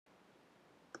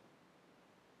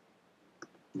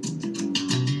And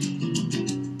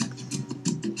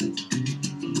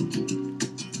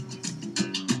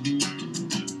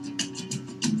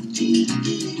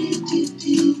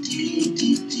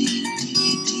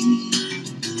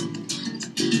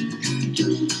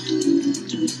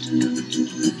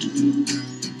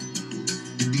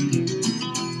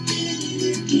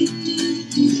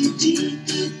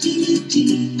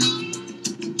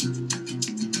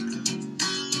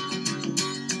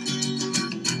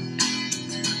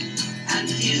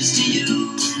here's to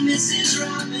you, Mrs.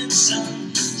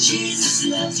 Robinson. Jesus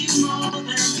loves you more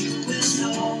than you will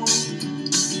know.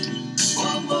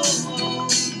 Whoa, whoa, whoa.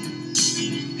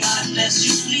 God bless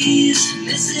you, please,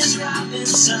 Mrs.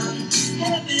 Robinson.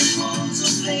 Heaven holds a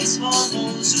place for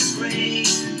those who pray.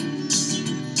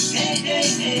 Hey, hey,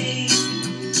 hey.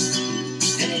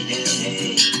 Hey, hey,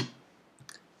 hey.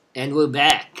 And we're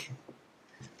back.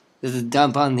 This is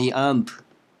Dump on the Ump.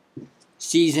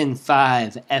 Season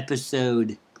 5,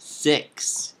 Episode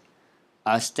 6.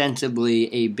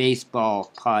 Ostensibly a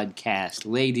baseball podcast.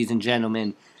 Ladies and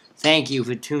gentlemen, thank you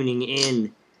for tuning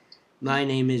in. My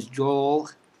name is Joel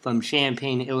from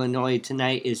Champaign, Illinois.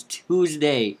 Tonight is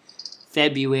Tuesday,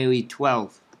 February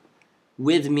 12th.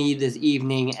 With me this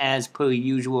evening, as per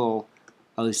usual,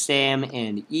 are Sam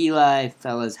and Eli.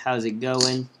 Fellas, how's it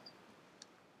going?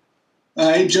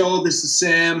 Hey, Joel, this is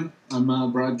Sam.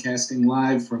 I'm broadcasting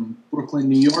live from Brooklyn,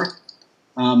 New York.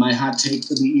 My hot take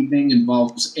for the evening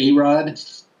involves A-Rod,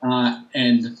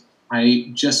 and I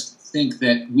just think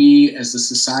that we as a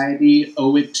society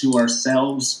owe it to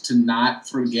ourselves to not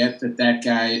forget that that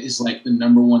guy is like the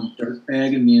number one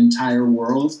dirtbag in the entire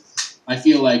world. I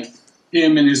feel like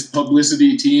him and his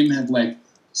publicity team have like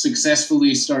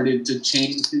successfully started to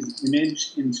change his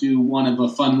image into one of a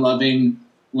fun-loving,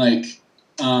 like,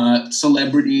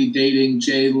 celebrity dating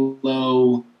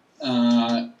J-Lo,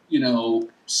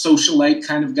 socialite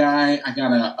kind of guy. I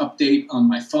got an update on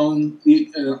my phone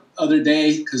the other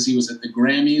day because he was at the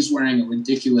Grammys wearing a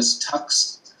ridiculous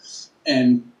tux.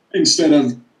 And instead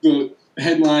of the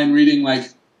headline reading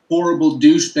like, horrible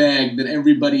douchebag that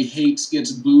everybody hates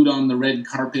gets booed on the red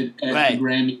carpet at the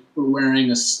Grammy for wearing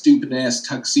a stupid-ass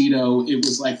tuxedo, it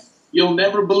was like, you'll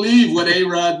never believe what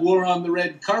A-Rod wore on the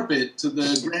red carpet to the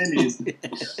Grammys.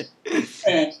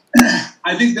 And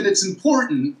I think that it's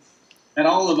important that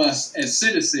all of us as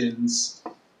citizens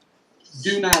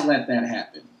do not let that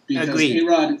happen. Because Agreed.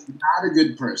 A-Rod is not a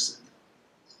good person.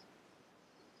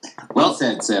 Well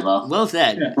said, Sammo. Well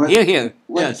said. Yeah. Hear, hear.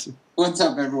 Yes. What's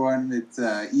up, everyone? It's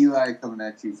Eli coming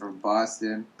at you from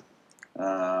Boston.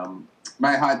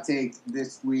 My hot take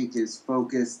this week is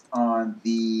focused on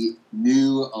the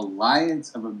new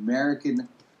Alliance of American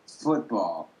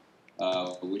Football,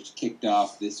 which kicked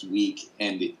off this week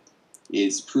and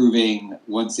is proving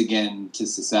once again to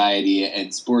society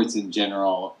and sports in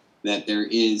general that there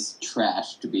is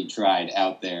trash to be tried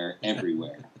out there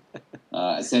everywhere.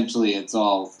 Essentially, it's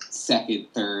all second,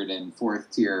 third, and fourth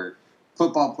tier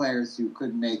football players who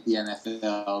couldn't make the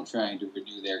NFL trying to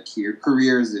renew their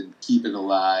careers and keep it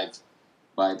alive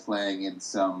by playing in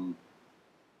some,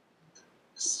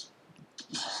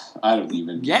 I don't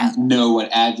even know what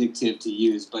adjective to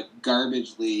use, but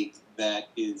garbage league that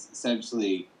is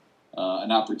essentially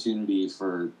an opportunity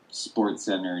for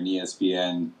SportsCenter and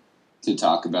ESPN to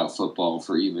talk about football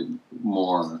for even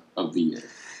more of the year.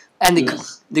 And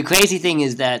the crazy thing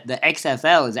is that the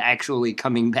XFL is actually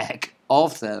coming back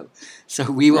also.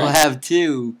 So we will have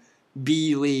 2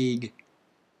 B-League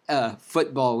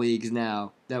football leagues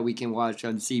now that we can watch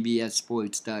on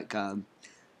CBSSports.com.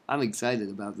 I'm excited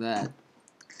about that.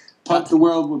 Pump the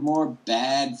world with more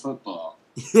bad football.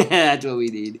 Yeah, that's what we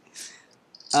need.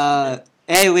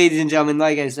 Hey, ladies and gentlemen,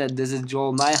 like I said, this is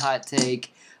Joel, my hot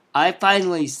take. I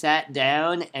finally sat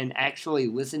down and actually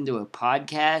listened to a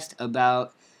podcast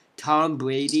about Tom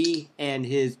Brady and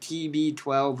his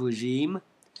TB12 regime.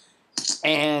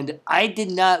 And I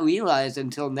did not realize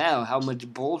until now how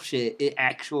much bullshit it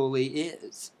actually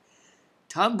is.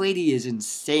 Tom Brady is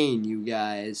insane, you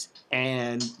guys.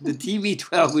 And the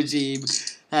TB12 regime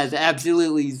has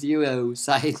absolutely zero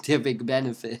scientific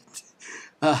benefit.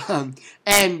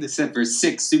 And except for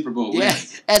 6 Super Bowl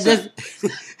wins. And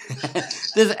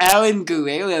this Alan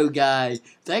Guerrero guy,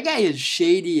 that guy is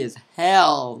shady as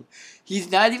hell. He's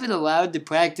not even allowed to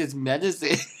practice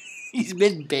medicine. He's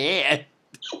been banned.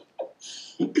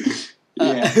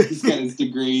 Yeah, he's got his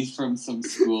degrees from some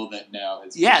school that now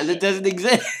is... Yeah, that doesn't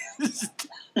exist.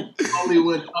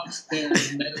 Hollywood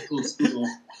upstairs medical school.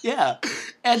 Yeah.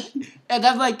 And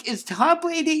I'm like, is Tom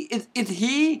Brady, is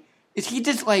he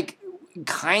just like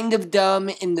kind of dumb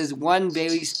in this one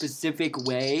very specific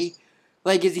way?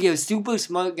 Like, is he a super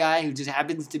smart guy who just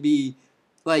happens to be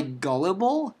like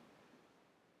gullible?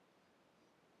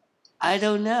 I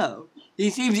don't know. He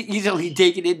seems easily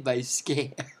taken in by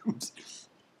scams.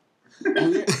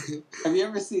 Have you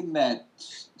ever seen that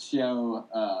show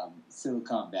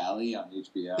Silicon Valley on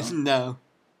HBO? No.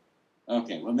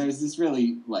 Okay, well, there's this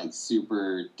really like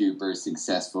super duper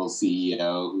successful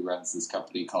CEO who runs this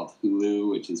company called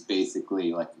Hulu, which is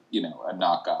basically like a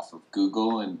knockoff of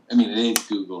Google, and I mean it is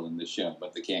Google in the show,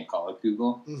 but they can't call it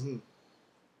Google. Mm-hmm.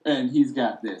 And he's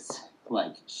got this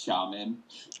like shaman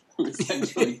who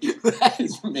essentially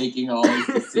is making all his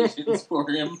decisions for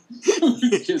him,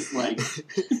 who's just like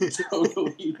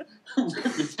totally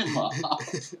ripping him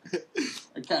off.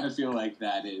 I kind of feel like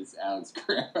that is Alex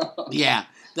Guerrero. Yeah,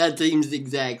 that seems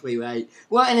exactly right.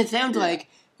 Well, and it sounds like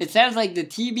the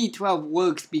TB12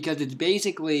 works because it's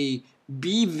basically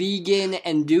be vegan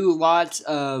and do lots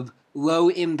of low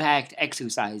impact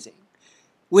exercising,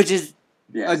 which is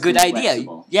a good idea.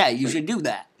 Flexible. Yeah, you should do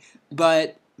that.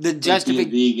 But the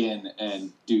justification, be vegan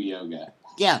and do yoga.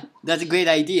 Yeah, that's a great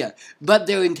idea. But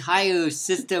their entire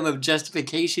system of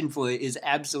justification for it is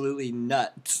absolutely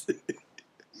nuts.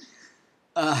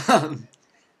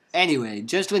 Anyway,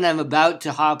 just when I'm about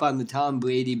to hop on the Tom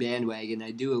Brady bandwagon,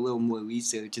 I do a little more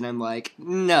research, and I'm like,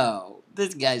 no,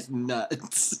 this guy's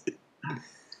nuts.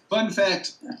 Fun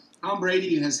fact, Tom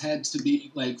Brady has had to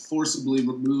be, like, forcibly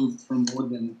removed from more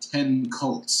than 10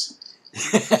 cults.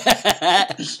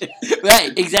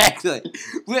 Right, exactly.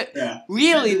 Yeah.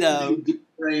 Really, though.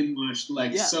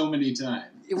 Brainwashed, so many times.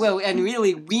 Well, and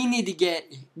really, we need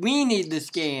the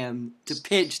scam to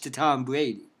pitch to Tom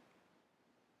Brady.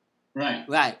 Right.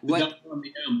 Right. The dump on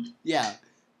the ump. Yeah.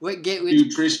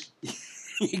 Nutrition.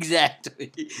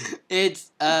 Exactly.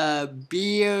 It's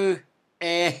beer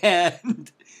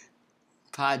and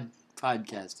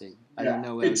podcasting. I don't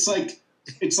know what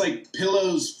it's like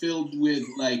pillows filled with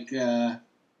like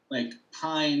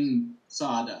pine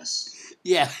sawdust.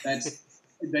 Yeah. That's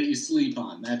that you sleep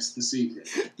on. That's the secret.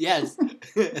 Yes.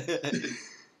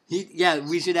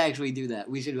 We should actually do that.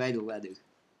 We should write a letter.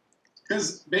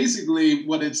 Because basically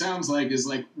what it sounds like is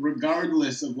like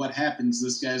regardless of what happens,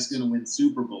 this guy's going to win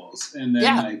Super Bowls. And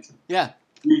then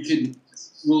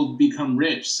we'll become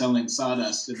rich selling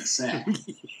sawdust in a sack.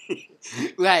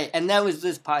 Right. And that was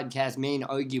this podcast's main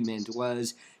argument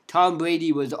was Tom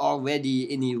Brady was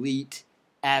already an elite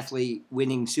athlete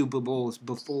winning Super Bowls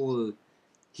before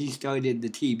he started the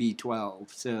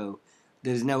TB12. So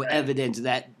there's no evidence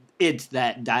that it's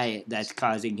that diet that's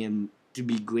causing him to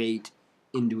be great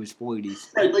into his 40s.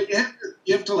 Right, but you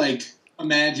have to like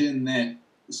imagine that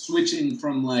switching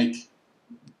from like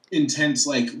intense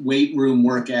like weight room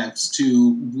workouts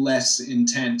to less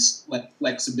intense like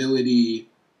flexibility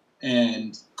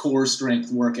and core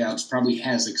strength workouts probably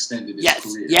has extended his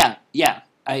career. Yeah,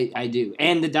 I do.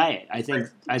 And the diet. I think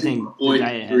the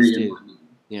diet has too.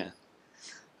 Yeah.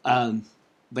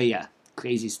 But yeah,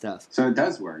 crazy stuff. So it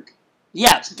does work.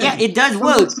 Yeah, it does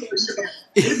work.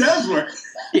 It does work.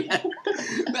 Yeah.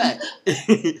 Right.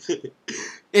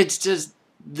 It's just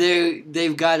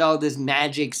they've got all this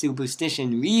magic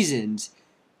superstition reasons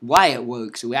why it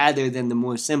works rather than the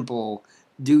more simple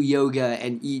do yoga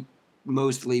and eat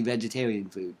mostly vegetarian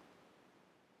food.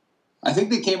 I think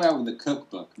they came out with a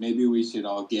cookbook. Maybe we should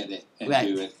all get it and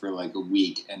do it for like a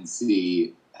week and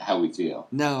see how we feel.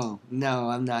 No,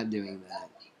 I'm not doing that.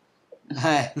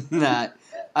 I'm not.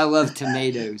 I love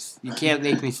tomatoes. You can't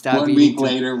make me stop eating. 1 week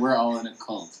later, we're all in a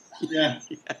cult. Yeah.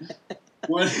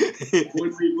 One week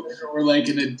later, we're like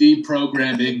in a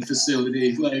deprogramming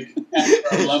facility, like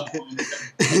after our loved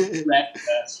ones rat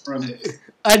us from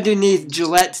underneath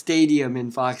Gillette Stadium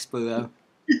in Foxborough.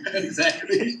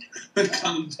 Exactly. The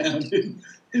compound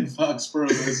in Foxborough,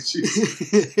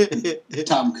 Massachusetts.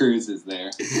 Tom Cruise is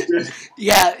there.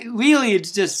 Yeah, really,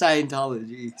 it's just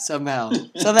Scientology. Somehow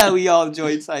we all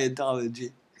joined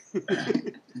Scientology.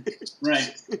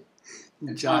 Right.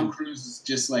 And Tom Cruise is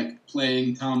just like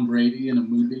playing Tom Brady in a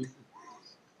movie.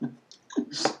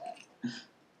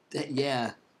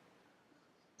 Yeah.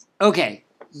 Okay,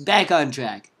 back on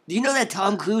track. Do you know that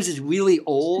Tom Cruise is really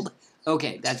old?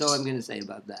 Okay, that's all I'm going to say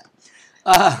about that.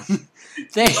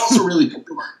 He's also really short.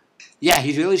 Yeah,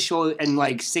 he's really short and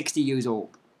like 60 years old.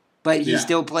 But he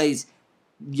still plays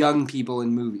young people in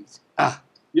movies.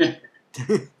 Yeah.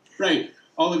 Right.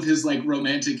 All of his like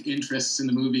romantic interests in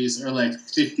the movies are like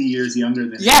 50 years younger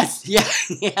than him. Yes,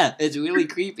 yeah. It's really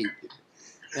creepy.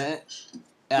 Right.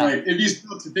 If you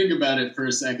stop to think about it for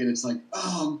a second, it's like,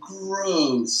 oh,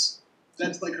 gross.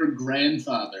 That's like her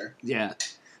grandfather. Yeah.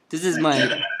 This is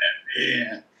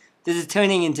This is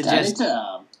turning into This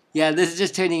is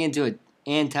just turning into an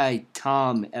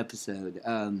anti-Tom episode.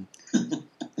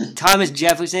 Thomas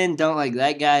Jefferson, don't like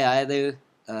that guy either.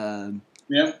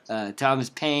 Yep. Thomas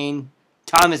Paine.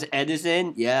 Thomas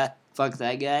Edison, yeah, fuck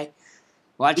that guy.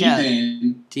 Watch out.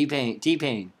 T-Pain.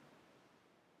 T-Pain.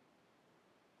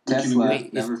 Tesla,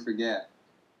 Wait, never forget.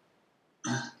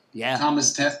 Yeah.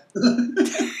 Thomas Tesla.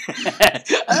 I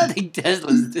don't think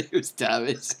Tesla's name was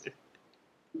Thomas.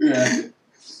 Yeah.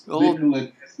 Old,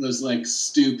 Nikola Tesla's like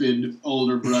stupid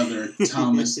older brother,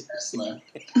 Thomas Tesla.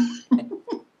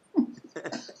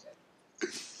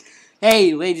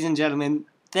 Hey, ladies and gentlemen,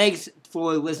 thanks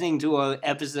for listening to our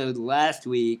episode last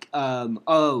week.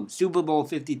 Super Bowl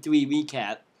 53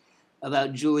 recap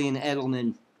about Julian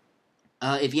Edelman.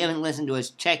 If you haven't listened to us,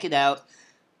 check it out.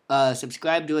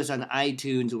 Subscribe to us on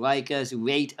iTunes, like us,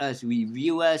 rate us,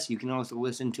 review us. You can also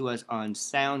listen to us on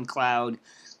SoundCloud.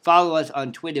 Follow us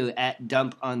on Twitter at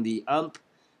DumpOnTheUmp.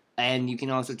 And you can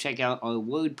also check out our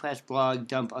WordPress blog,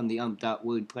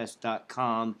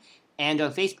 dumpontheump.wordpress.com, and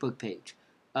our Facebook page.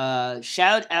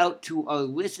 Shout out to our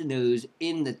listeners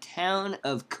in the town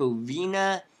of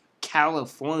Covina,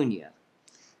 California.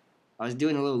 I was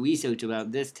doing a little research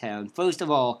about this town. First of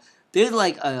all, there's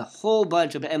like a whole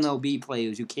bunch of MLB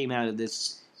players who came out of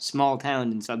this small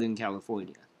town in Southern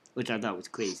California, which I thought was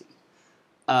crazy.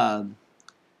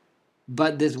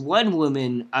 But this one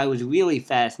woman I was really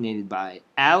fascinated by,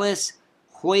 Alice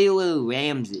Hoyler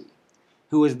Ramsey,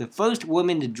 who was the first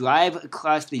woman to drive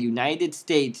across the United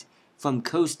States from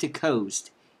coast to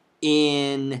coast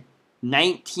in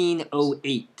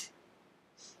 1908.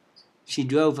 She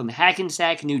drove from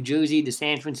Hackensack, New Jersey to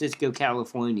San Francisco,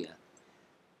 California.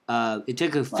 It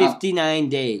took her 59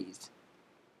 days.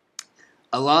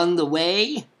 Along the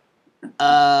way,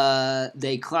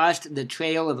 they crossed the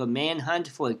trail of a manhunt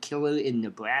for a killer in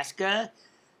Nebraska.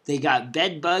 They got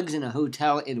bed bugs in a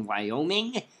hotel in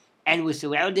Wyoming and were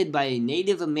surrounded by a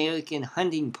Native American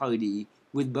hunting party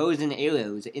with bows and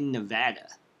arrows in Nevada.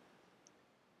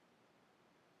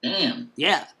 Damn.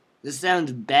 Yeah, this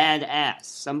sounds badass.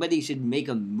 Somebody should make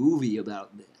a movie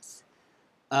about this.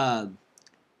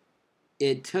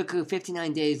 It took her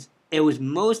 59 days. It was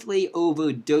mostly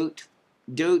over dirt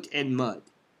and mud.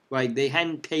 Like, they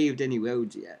hadn't paved any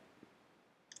roads yet.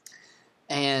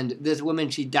 And this woman,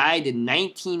 she died in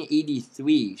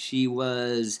 1983. She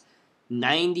was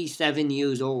 97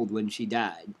 years old when she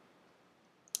died.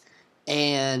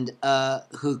 And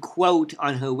her quote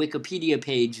on her Wikipedia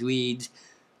page reads,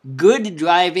 "Good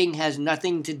driving has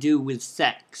nothing to do with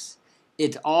sex.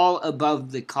 It's all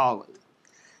above the collar."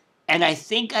 And I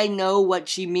think I know what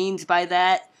she means by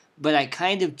that, but I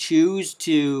kind of choose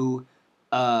to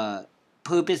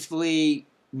purposefully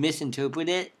misinterpret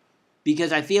it,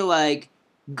 because I feel like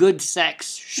good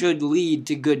sex should lead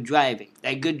to good driving.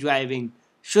 That good driving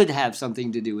should have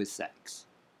something to do with sex,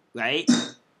 right?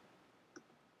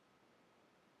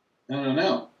 I don't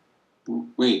know.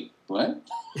 Wait, what?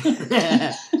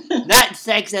 Not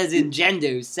sex as in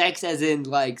gender, sex as in,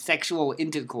 like, sexual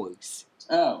intercourse.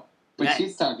 Oh, but That-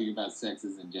 she's talking about sex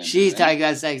as in gender. She's right? talking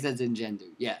about sex as in gender,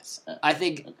 yes. I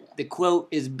think Okay. the quote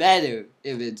is better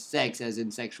if it's sex as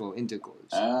in sexual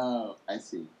intercourse. Oh, I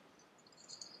see.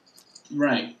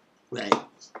 Right. Right.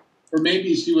 Or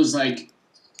maybe she was like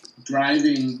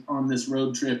driving on this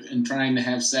road trip and trying to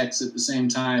have sex at the same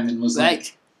time and was like,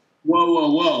 Right.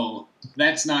 whoa,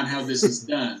 that's not how this is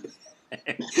done.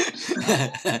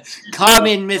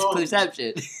 Common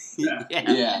misperception. Yeah.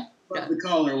 Yeah. Fuck the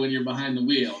collar when you're behind the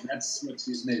wheel. That's what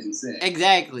she's maybe saying.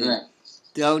 Exactly. Right.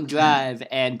 Don't drive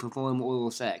and perform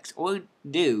oral sex. Or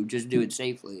just do it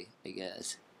safely, I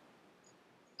guess.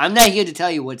 I'm not here to tell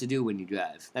you what to do when you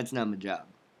drive. That's not my job.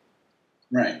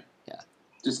 Right.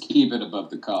 Just keep it above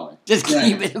the collar. Just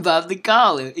keep Right. it above the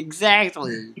collar.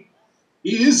 Exactly.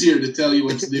 He is here to tell you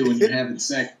what to do when you're having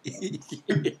sex.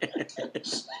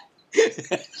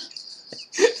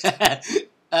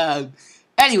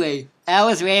 Anyway,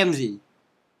 Alice Ramsey,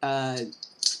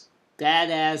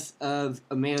 badass of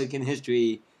American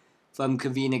history from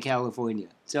Covina, California.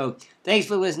 So, thanks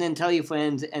for listening. Tell your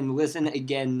friends and listen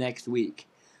again next week.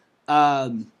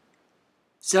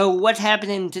 So, what's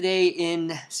happening today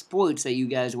in sports that you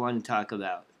guys want to talk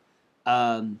about?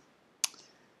 Kyler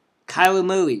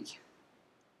Murray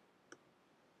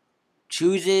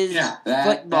chooses Yeah,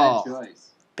 football. Bad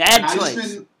choice. Bad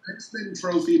choice. Heisman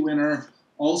Trophy winner,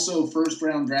 also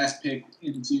first-round draft pick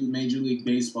into Major League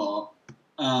Baseball,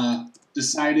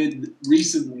 decided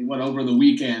recently, over the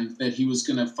weekend, that he was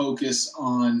going to focus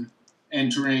on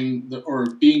being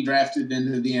drafted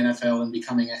into the NFL and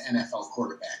becoming an NFL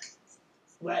quarterback.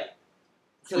 Right.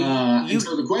 So And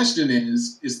so the question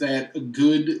is that a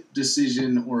good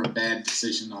decision or a bad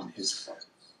decision on his part?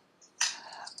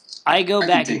 I go I can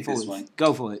back and take this forth. one.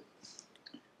 Go for it.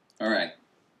 All right.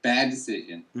 Bad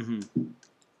decision. Mm-hmm.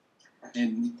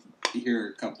 And here are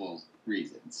a couple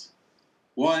reasons.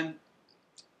 One,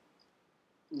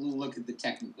 we'll look at the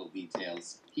technical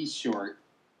details. He's short.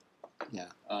 Yeah.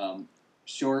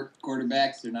 Short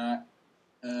quarterbacks are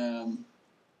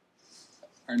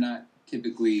not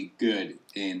typically good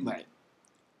in Right.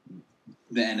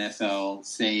 the NFL,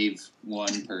 save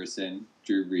one person,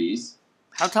 Drew Brees.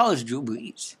 How tall is Drew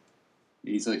Brees?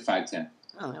 He's like 5'10".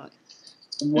 Oh, really?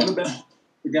 And what about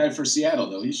the guy for Seattle,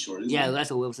 though? He's short, isn't Yeah, he?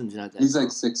 Russell Wilson's not that He's tall.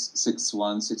 like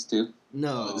 6'1", 6'2".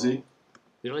 No. Oh, is he?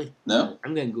 Really? No?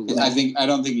 I'm going to Google I it.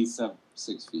 don't think he's sub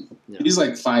 6 feet. No. He's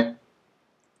like 5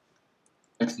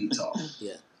 feet tall.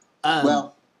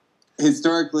 Well,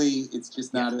 historically, it's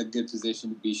just not a good position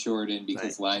to be short in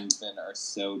because linemen are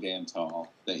so damn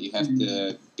tall that you have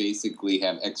to basically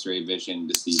have X-ray vision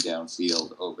to see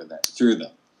downfield through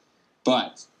them.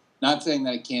 But not saying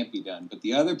that it can't be done. But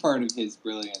the other part of his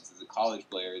brilliance as a college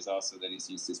player is also that he's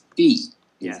used his feet.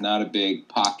 He's not a big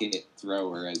pocket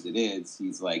thrower as it is.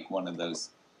 He's like one of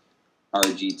those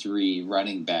RG3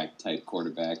 running back type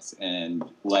quarterbacks. And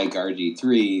like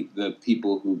RG3, the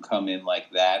people who come in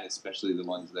like that, especially the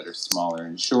ones that are smaller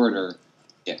and shorter,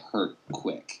 get hurt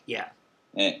quick. Yeah.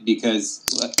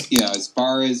 Because, as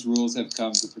far as rules have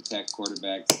come to protect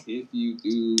quarterbacks, if you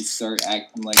do start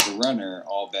acting like a runner,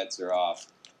 all bets are off.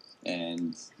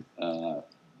 And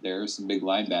there are some big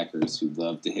linebackers who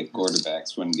love to hit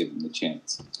quarterbacks when given the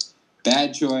chance.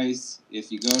 Bad choice.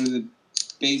 If you go to the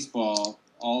baseball,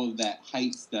 all of that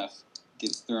height stuff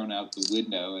gets thrown out the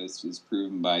window, as was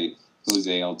proven by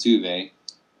Jose Altuve,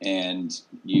 and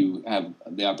you have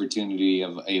the opportunity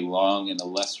of a long and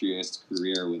illustrious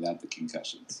career without the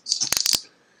concussions.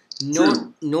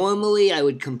 Normally, I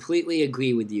would completely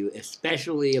agree with you,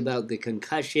 especially about the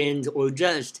concussions or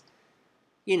just,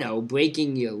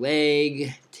 breaking your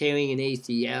leg, tearing an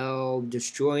ACL,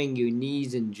 destroying your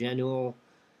knees in general.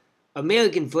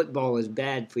 American football is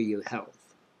bad for your health.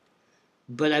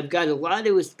 But I've got a lot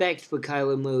of respect for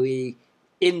Kyler Murray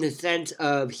in the sense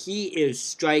of he is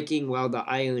striking while the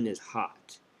iron is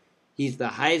hot. He's the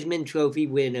Heisman Trophy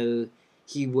winner.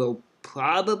 He will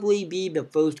probably be the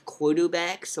first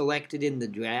quarterback selected in the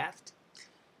draft.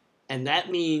 And that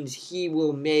means he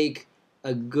will make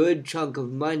a good chunk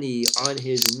of money on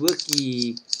his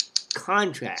rookie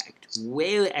contract.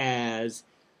 Whereas,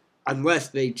 unless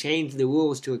they change the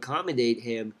rules to accommodate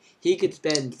him, he could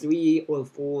spend 3 or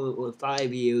 4 or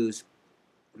 5 years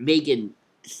making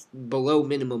below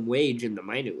minimum wage in the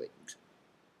minor leagues.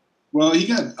 Well, he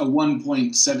got a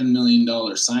 $1.7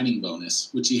 million signing bonus,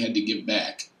 which he had to give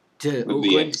back. To With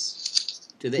Oakland?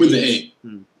 the To the With A's? the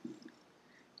A.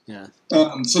 Yeah.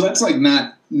 So that's like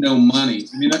not no money.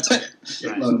 I mean, that's like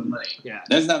a lot of money. Yeah.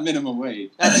 That's not minimum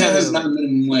wage. That's not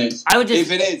minimum wage. I would just...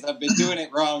 If it is, I've been doing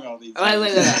it wrong all these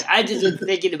Wait. years. I just was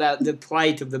thinking about the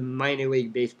plight of the minor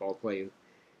league baseball player.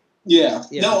 Yeah.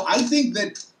 Yeah. No, I think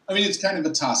that, it's kind of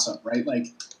a toss-up, right? Like,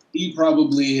 he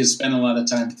probably has spent a lot of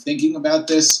time thinking about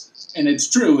this, and it's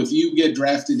true. If you get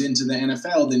drafted into the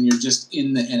NFL, then you're just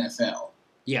in the NFL.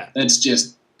 Yeah. That's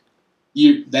just,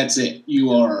 that's it.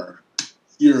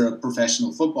 You're a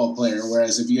professional football player,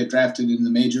 whereas if you get drafted in the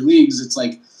major leagues, it's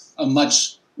like a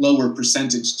much lower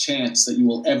percentage chance that you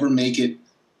will ever make it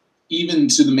even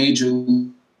to the major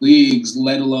leagues,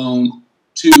 let alone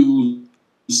to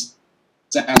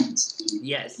seconds.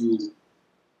 Yes.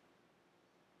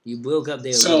 You broke up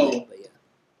there a So- little bit, but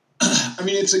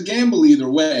yeah. It's a gamble either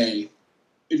way.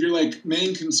 If your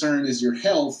main concern is your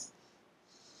health,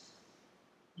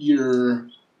 you're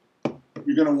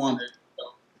going to want to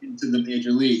go into the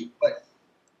major league. But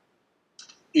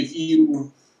if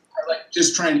you are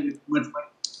just trying to get as much money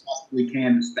as you possibly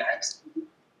can as fast,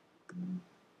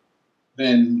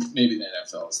 then maybe the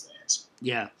NFL is the answer.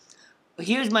 Yeah.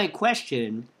 Here's my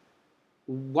question.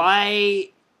 Why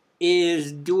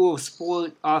is dual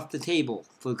sport off the table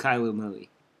for Kyler Murray?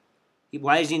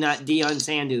 Why is he not Deion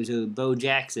Sanders or Bo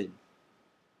Jackson?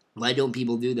 Why don't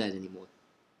people do that anymore?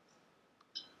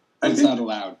 It's not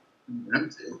allowed.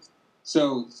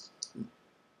 So,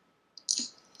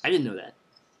 I didn't know that.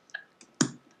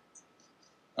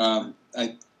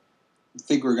 I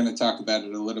think we're going to talk about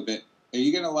it a little bit. Are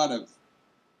you getting a lot of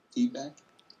feedback?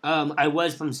 I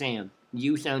was from Sam.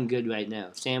 You sound good right now.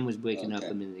 Sam was breaking up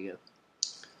Okay. a minute ago.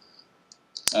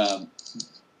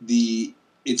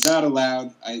 It's not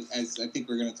allowed. As I think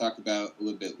we're going to talk about a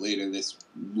little bit later this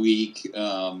week.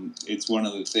 It's one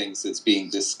of the things that's being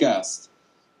discussed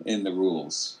in the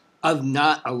rules. Of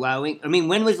not allowing...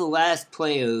 when was the last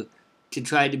player to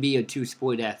try to be a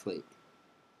two-sport athlete?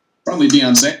 Probably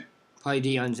Deion Sanders. Probably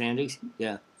Deion Sanders?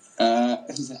 Yeah. It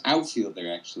was an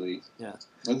outfielder, actually. Yeah.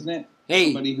 Wasn't it? Hey,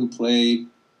 Somebody who played...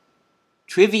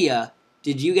 trivia.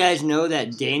 Did you guys know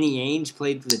that Danny Ainge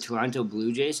played for the Toronto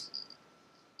Blue Jays?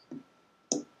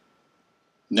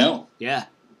 No. Yeah.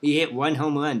 He hit 1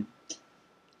 home run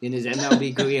in his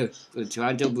MLB career for the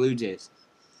Toronto Blue Jays.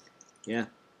 Yeah.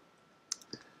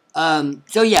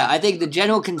 So, yeah, I think the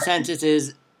general consensus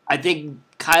is I think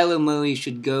Kyler Murray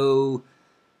should go...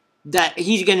 that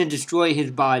he's going to destroy his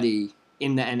body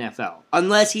in the NFL.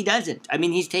 Unless he doesn't. I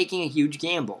mean, he's taking a huge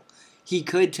gamble. He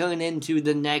could turn into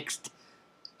the next...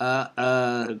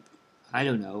 I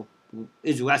don't know.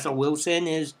 Is Russell Wilson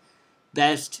his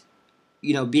best,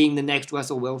 being the next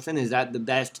Russell Wilson? Is that the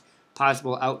best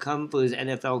possible outcome for his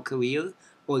NFL career?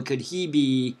 Or could he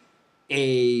be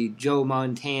a Joe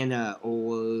Montana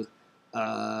or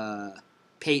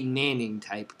Peyton Manning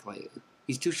type player?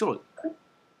 He's too short.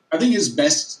 I think his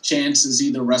best chance is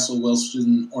either Russell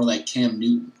Wilson or like Cam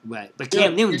Newton. Right. But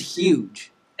Cam Newton's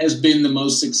huge. Has been the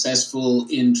most successful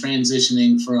in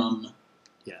transitioning from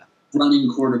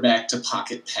running quarterback to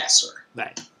pocket passer.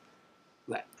 Right.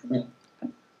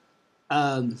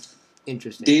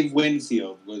 Interesting. Dave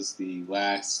Winfield was the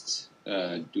last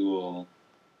dual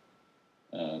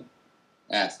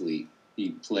athlete.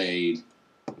 He played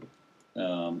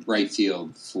right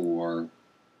field for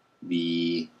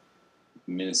the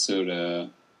Minnesota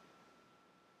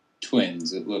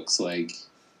Twins, it looks like,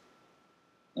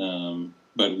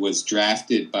 but was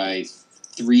drafted by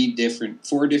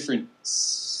four different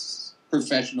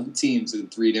professional teams in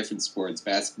 3 different sports: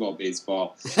 basketball,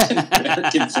 baseball, and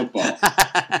American football.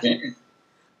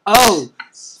 Oh,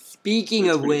 speaking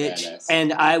of which, badass.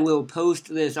 and I will post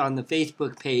this on the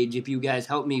Facebook page if you guys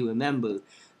help me remember,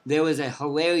 there was a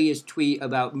hilarious tweet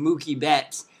about Mookie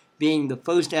Betts being the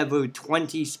first ever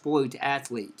 20-sport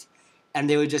athlete. And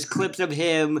there were just clips of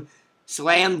him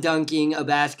slam dunking a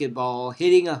basketball,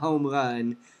 hitting a home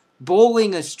run,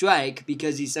 bowling a strike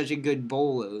because he's such a good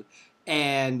bowler.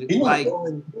 And he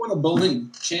won a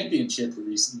bowling championship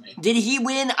recently. Did he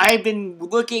win? I've been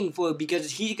looking for it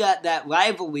because he got that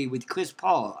rivalry with Chris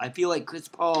Paul. I feel like Chris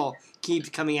Paul keeps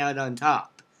coming out on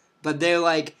top. But they're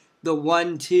like the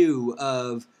 1-2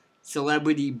 of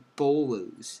celebrity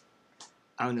bowlers.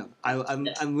 I don't know.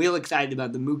 I'm real excited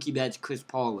about the Mookie Betts Chris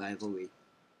Paul rivalry.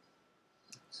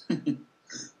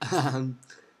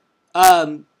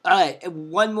 All right,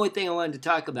 one more thing I wanted to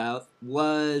talk about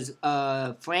was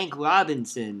Frank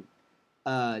Robinson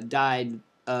died,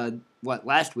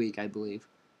 last week, I believe.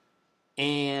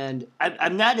 And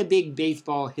I'm not a big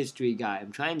baseball history guy.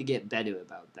 I'm trying to get better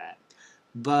about that.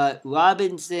 But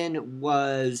Robinson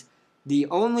was the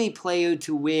only player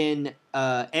to win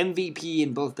MVP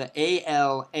in both the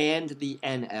AL and the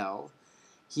NL.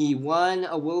 He won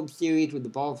a World Series with the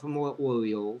Baltimore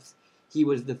Orioles. He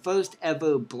was the first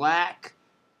ever black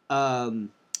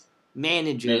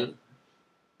manager,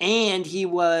 and he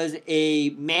was a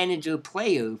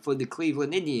manager-player for the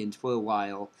Cleveland Indians for a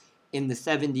while in the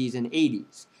 70s and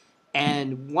 80s.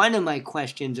 And one of my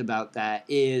questions about that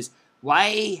is,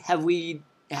 why has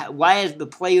the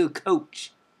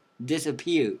player-coach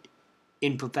disappeared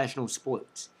in professional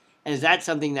sports? And is that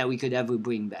something that we could ever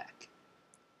bring back?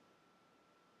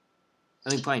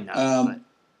 I mean, probably not. But.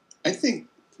 I think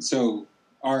so.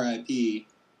 R.I.P.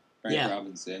 Frank Yeah.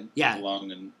 Robinson. Yeah.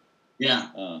 Long and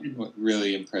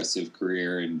really impressive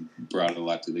career and brought a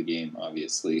lot to the game,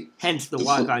 obviously. Hence the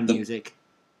walk-on music.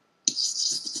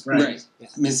 Right. Yeah.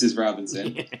 Mrs.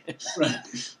 Robinson. Right.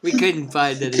 We couldn't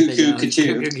find anything Cuckoo else.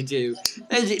 Cuckoo. Cuckoo.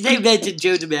 They mentioned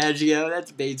Joe DiMaggio.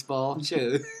 That's baseball.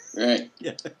 Sure. Right.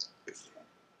 Yeah.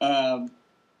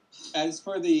 As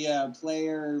for the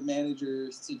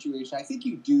player-manager situation, I think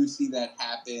you do see that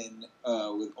happen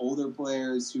with older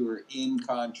players who are in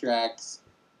contracts,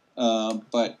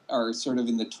 but are sort of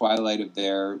in the twilight of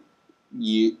their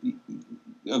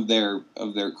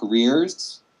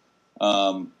careers.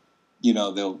 They'll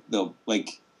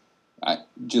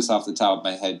just off the top of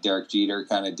my head, Derek Jeter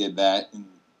kind of did that in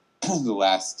the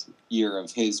last year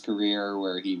of his career,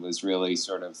 where he was really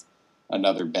sort of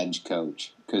another bench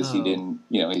coach because he didn't,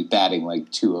 he's batting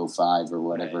like 205 or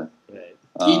whatever. Right.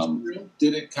 Ichiro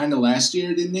did it kind of last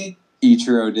year, didn't he?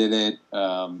 Ichiro did it.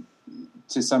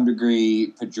 To some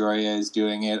degree, Pedroia is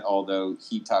doing it, although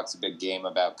he talks a big game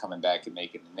about coming back and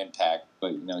making an impact.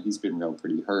 But, he's been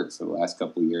pretty hurt for the last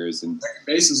couple of years. And second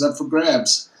base is up for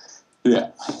grabs.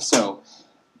 Yeah. So,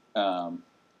 I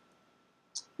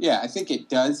think it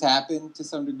does happen to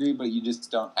some degree, but you just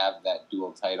don't have that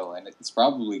dual title. And it's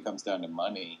probably comes down to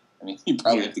money. I mean, you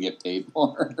probably have to get paid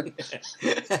more.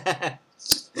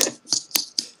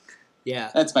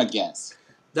 Yeah. That's my guess.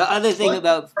 The other thing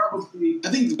about I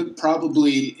think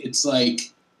probably it's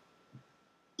like,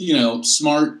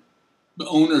 smart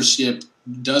ownership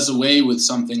does away with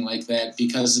something like that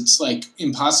because it's like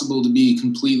impossible to be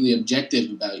completely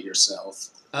objective about yourself.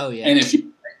 oh yeah, And if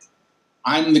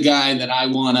I'm the guy that I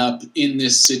want up in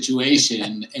this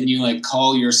situation, and you like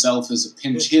call yourself as a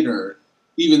pinch hitter,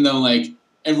 even though like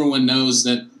everyone knows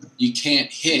that you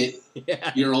can't hit,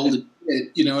 yeah. you're old as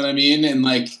shit, you know what I mean? And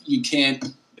like you're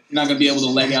not going to be able to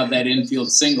leg out that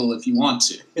infield single if you want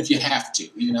to, if you have to,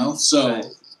 So Right.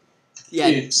 Yeah,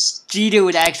 it's Jeter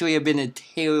would actually have been a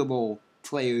terrible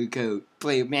manager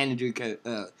player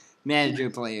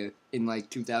in like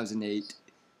 2008.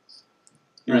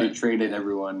 He would have traded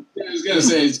everyone. I was going to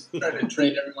say he's trying to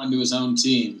trade everyone to his own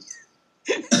team.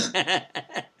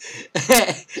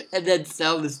 And then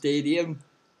sell the stadium.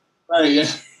 Right,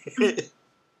 yeah.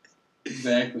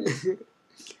 Exactly.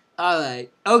 All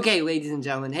right. Okay, ladies and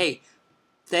gentlemen. Hey,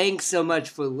 thanks so much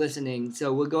for listening.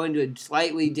 So we're going to a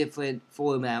slightly different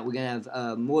format. We're going to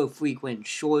have more frequent,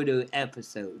 shorter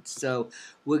episodes. So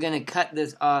we're going to cut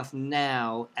this off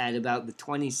now at about the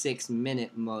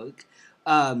 26-minute mark.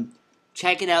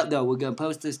 Check it out, though. We're going to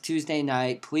post this Tuesday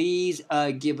night. Please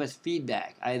give us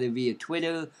feedback, either via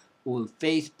Twitter or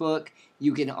Facebook.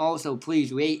 You can also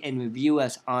please rate and review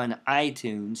us on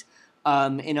iTunes.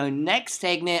 In our next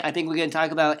segment, I think we're going to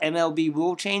talk about MLB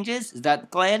rule changes. Is that the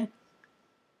plan?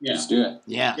 Yeah. Let's do it.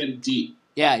 Yeah. Get deep.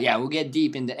 Yeah, we'll get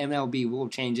deep into MLB rule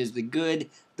changes, the good,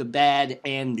 the bad,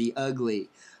 and the ugly.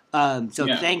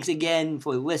 Thanks again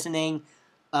for listening.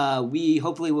 We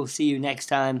hopefully will see you next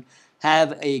time.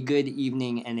 Have a good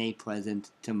evening and a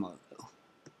pleasant tomorrow.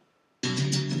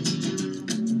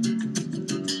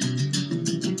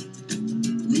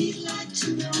 We'd like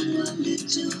to know a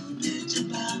little bit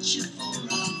about you for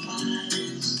our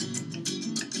files.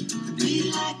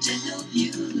 We'd like to help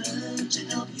you learn to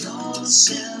help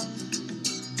yourself.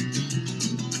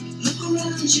 Look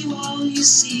around you, all you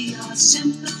see are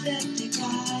sympathetic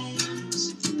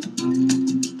eyes.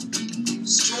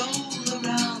 Stroll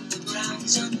around the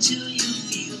grounds until you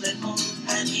feel at home.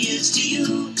 And here's to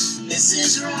you,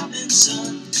 Mrs.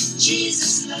 Robinson.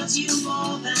 Jesus loves you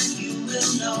more than you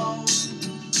will know.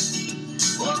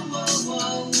 Whoa, whoa,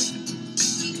 whoa.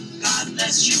 God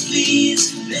bless you,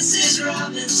 please, Mrs.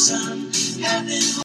 Robinson. Heaven